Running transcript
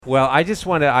Well, I just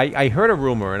want to. I heard a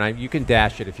rumor, and you can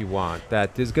dash it if you want,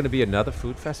 that there's going to be another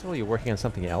food festival. You're working on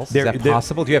something else. Is that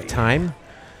possible? Do you have time?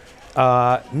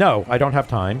 No, I don't have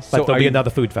time. But So there'll be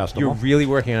another food festival. You're really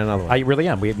working on another one. I really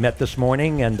am. We met this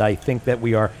morning, and I think that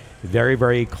we are very,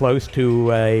 very close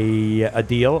to a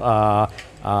deal.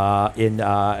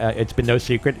 It's been no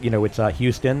secret. It's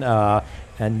Houston,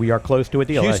 and we are close to a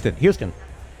deal. Houston.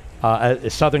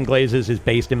 Southern Glazes is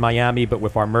based in Miami, but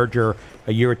with our merger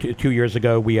a year or 2 years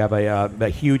ago, we have a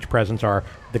huge presence.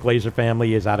 The Glazer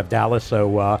family is out of Dallas,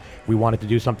 so we wanted to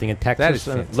do something in Texas. That is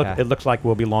fantastic. It looks like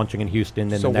we'll be launching in Houston.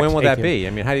 So when will that be?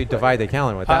 I mean, how do you divide the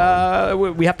calendar with that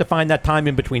one? We have to find that time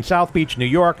in between South Beach, New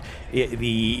York,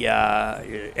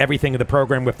 everything of the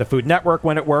program with the Food Network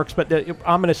when it works. But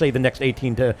I'm going to say the next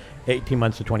 18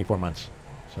 months to 24 months.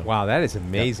 So, wow, that is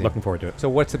amazing. Looking forward to it. So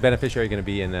what's the beneficiary going to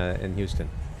be in Houston?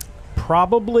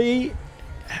 Probably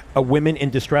a women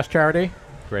in distress charity.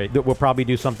 Great. That we'll probably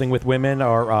do something with women,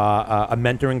 or a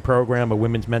mentoring program, a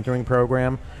women's mentoring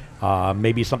program.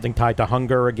 Maybe something tied to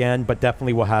hunger again, but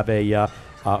definitely we'll have a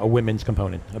women's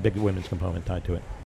component, a big women's component tied to it.